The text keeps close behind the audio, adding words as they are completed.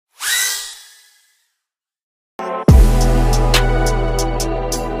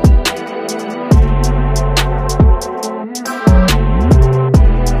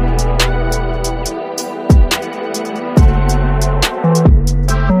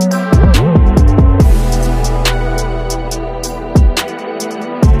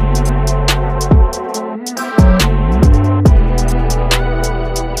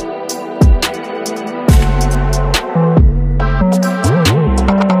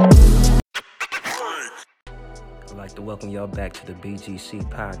to welcome y'all back to the BGC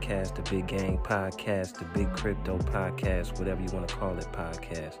podcast, the Big Game podcast, the Big Crypto podcast, whatever you want to call it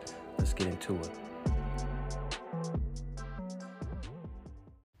podcast. Let's get into it.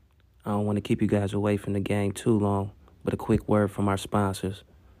 I don't want to keep you guys away from the game too long, but a quick word from our sponsors,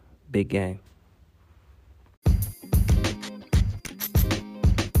 Big Game.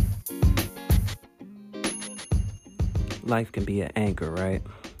 Life can be an anchor, right?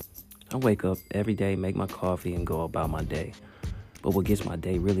 I wake up every day, make my coffee, and go about my day. But what gets my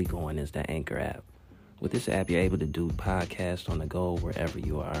day really going is the Anchor app. With this app, you're able to do podcasts on the go wherever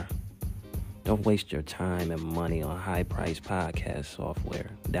you are. Don't waste your time and money on high-priced podcast software.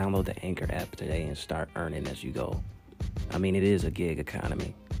 Download the Anchor app today and start earning as you go. I mean, it is a gig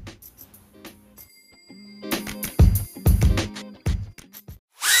economy.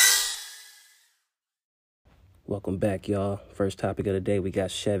 Welcome back, y'all. First topic of the day, we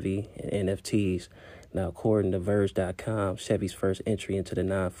got Chevy and NFTs. Now, according to Verge.com, Chevy's first entry into the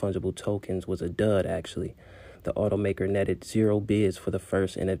non-fungible tokens was a dud, actually. The automaker netted 0 bids for the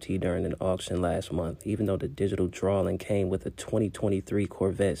first NFT during an auction last month. Even though the digital drawing came with a 2023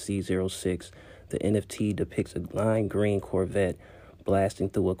 Corvette Z06, the NFT depicts a lime green Corvette blasting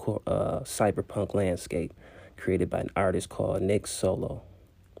through a cyberpunk landscape created by an artist called Nick Solo.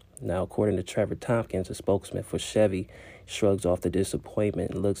 Now, according to Trevor Tompkins, a spokesman for Chevy, shrugs off the disappointment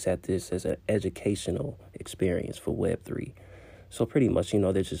and looks at this as an educational experience for Web3. So pretty much,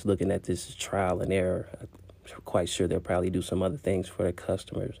 they're just looking at this as trial and error. I'm quite sure they'll probably do some other things for their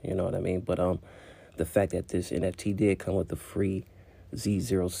customers, you know what I mean? But the fact that this NFT did come with the free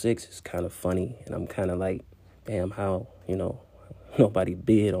Z06 is kind of funny. And I'm kind of like, damn, how, nobody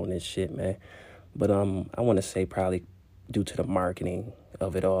bid on this shit, man. But I want to say probably due to the marketing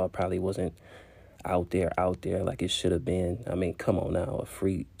of it all, probably wasn't out there like it should have been. I mean, come on now, a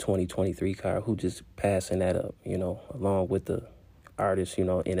free 2023 car, who just passing that up, along with the artist,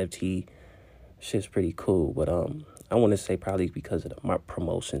 NFT, shit's pretty cool. But I want to say probably because of the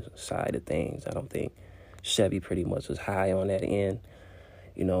promotion side of things, I don't think Chevy pretty much was high on that end.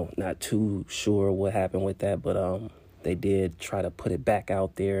 Not too sure what happened with that, but they did try to put it back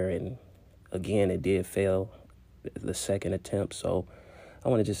out there, and again, it did fail the second attempt. So I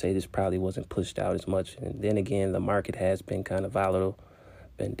want to just say this probably wasn't pushed out as much. And then again, the market has been kind of volatile,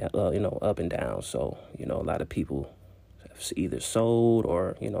 been up and down. So a lot of people have either sold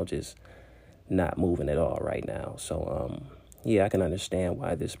or just not moving at all right now. So I can understand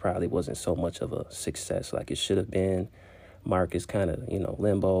why this probably wasn't so much of a success like it should have been. Market's kind of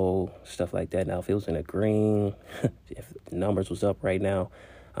limbo, stuff like that. Now, if it was in a green, if the numbers was up right now,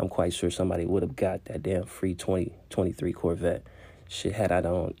 I'm quite sure somebody would have got that damn free 2023 Corvette. Shit, had I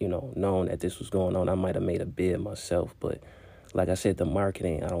known that this was going on, I might have made a bid myself. But like I said, the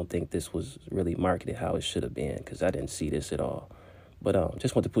marketing, I don't think this was really marketed how it should have been, because I didn't see this at all. But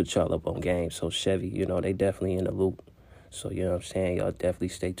just want to put y'all up on game. So Chevy, they definitely in the loop. So, you know what I'm saying? Y'all definitely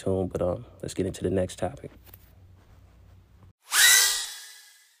stay tuned. But let's get into the next topic.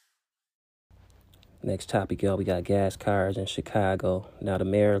 Next topic, y'all, we got gas cars in Chicago. Now, the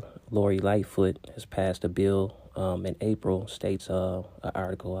mayor, Lightfoot, has passed a bill in April, states an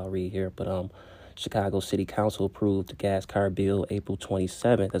article I'll read here. But Chicago City Council approved the gas car bill April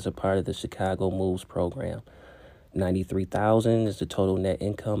 27th as a part of the Chicago Moves program. $93,000 is the total net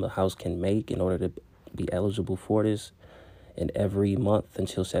income a house can make in order to be eligible for this. And every month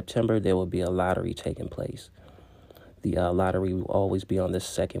until September, there will be a lottery taking place. The lottery will always be on the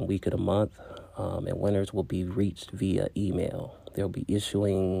second week of the month. And winners will be reached via email. They'll be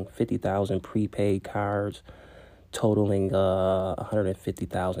issuing 50,000 prepaid cards totaling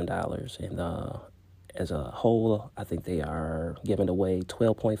 $150,000. And as a whole, I think they are giving away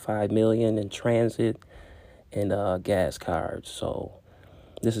 $12.5 million in transit and gas cards. So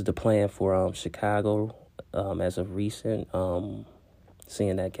this is the plan for Chicago as of recent,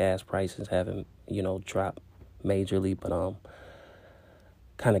 seeing that gas prices haven't, dropped majorly, but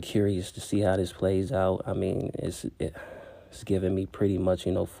kind of curious to see how this plays out. I mean, it's giving me pretty much,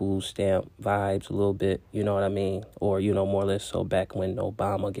 food stamp vibes a little bit, you know what I mean? Or, more or less so back when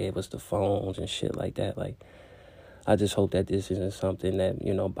Obama gave us the phones and shit like that. Like, I just hope that this isn't something that,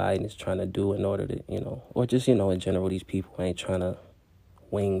 Biden is trying to do in order to, or just, in general, these people ain't trying to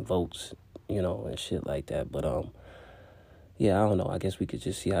wing votes, and shit like that. But, I don't know. I guess we could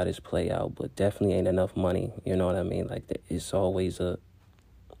just see how this play out, but definitely ain't enough money, you know what I mean? Like, it's always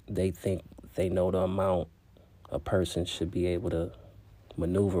they think they know the amount a person should be able to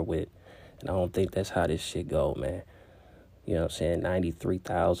maneuver with. And I don't think that's how this shit go, man. You know what I'm saying?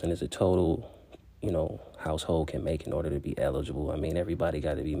 $93,000 is a total, household can make in order to be eligible. I mean, everybody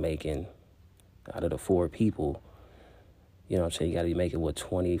got to be making, out of the 4 people, You know what I'm saying? You got to be making,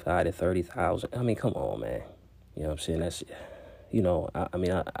 25 to 30,000. I mean, come on, man. You know what I'm saying? That's,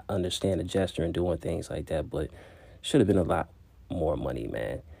 I understand the gesture and doing things like that, but should have been a lot more money,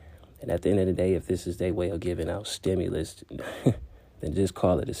 man. And at the end of the day, if this is their way of giving out stimulus, then just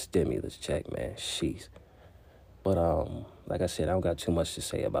call it a stimulus check, man. Sheesh. But like I said, I don't got too much to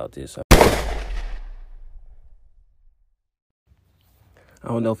say about this. I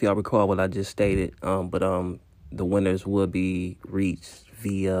don't know if y'all recall what I just stated, but the winners will be reached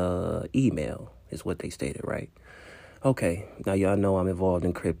via email, is what they stated, right? Okay, now y'all know I'm involved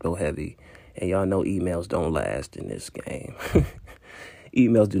in crypto heavy, and y'all know emails don't last in this game.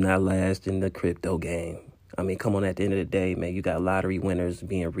 Emails do not last in the crypto game. I mean, come on, at the end of the day, man, you got lottery winners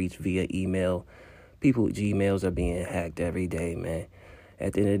being reached via email. People's Gmails are being hacked every day, man.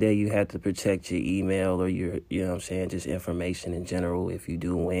 At the end of the day, you have to protect your email or your, you know what I'm saying, just information in general. If you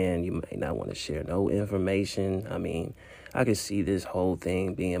do win, you may not want to share no information. I mean, I can see this whole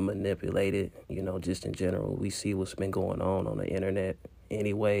thing being manipulated, just in general. We see what's been going on the internet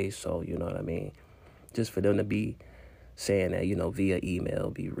anyway, so, you know what I mean? Just for them to be saying that, via email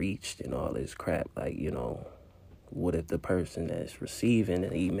be reached and all this crap, like, what if the person that's receiving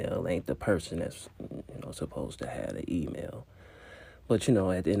an email ain't the person that's, supposed to have the email? But,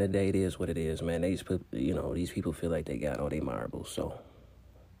 at the end of the day, it is what it is, man. These people feel like they got all their marbles, so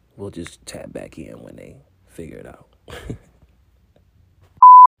we'll just tap back in when they figure it out.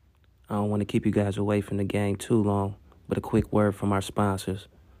 I don't want to keep you guys away from the game too long, but a quick word from our sponsors.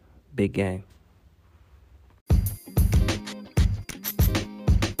 Big Game.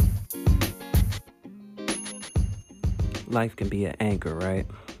 Life can be an anchor, right?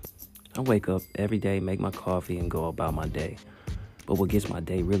 I wake up every day, make my coffee, and go about my day. But what gets my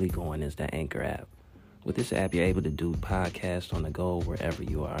day really going is the Anchor app. With this app, you're able to do podcasts on the go wherever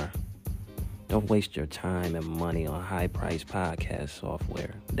you are. Don't waste your time and money on high-priced podcast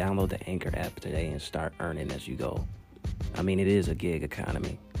software. Download the Anchor app today and start earning as you go. I mean, it is a gig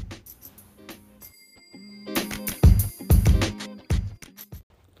economy.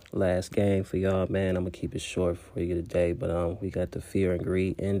 Last game for y'all, man. I'm going to keep it short for you today, but we got the Fear and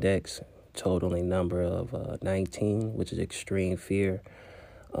Greed Index, totaling number of 19, which is extreme fear,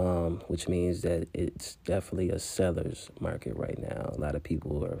 which means that it's definitely a seller's market right now. A lot of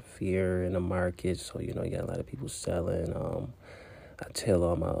people are fear in the market, so, you got a lot of people selling. I tell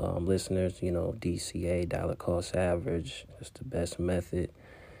all my listeners, DCA, dollar cost average, is the best method.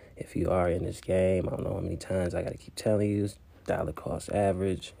 If you are in this game, I don't know how many times I got to keep telling you, dollar cost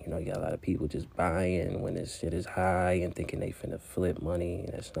average. You got a lot of people just buying when this shit is high and thinking they finna flip money.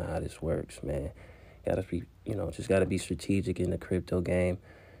 That's not how this works, man. Gotta be, just gotta be strategic in the crypto game.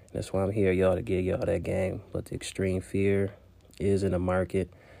 And that's why I'm here, y'all, to give y'all that game. But the extreme fear is in the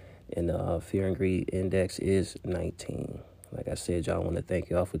market, and the Fear and Greed Index is 19. Like I said, y'all, I want to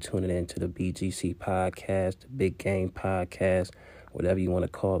thank y'all for tuning in to the BGC podcast, the Big Game podcast, whatever you want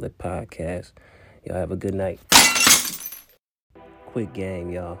to call it, podcast. Y'all have a good night. Quick game,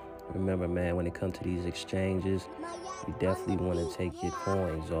 y'all. Remember, man, when it comes to these exchanges, you definitely want to take your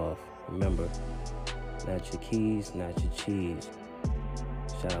coins off. Remember, not your keys, not your cheese.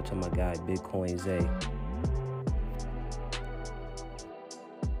 Shout out to my guy, Bitcoin Z.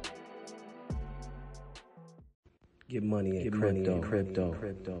 Get money in crypto.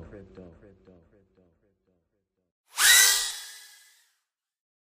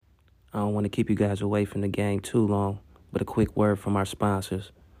 I don't want to keep you guys away from the game too long, but a quick word from our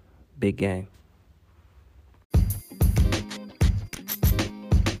sponsors. Big Game.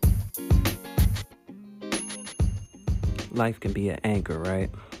 Life can be an anchor, right?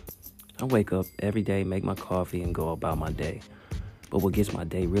 I wake up every day, make my coffee, and go about my day. But what gets my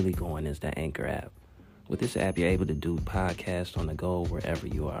day really going is the Anchor app. With this app, you're able to do podcasts on the go wherever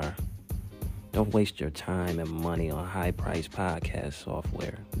you are. Don't waste your time and money on high-priced podcast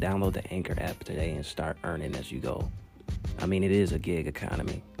software. Download the Anchor app today and start earning as you go. I mean, it is a gig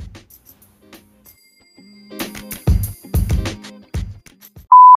economy.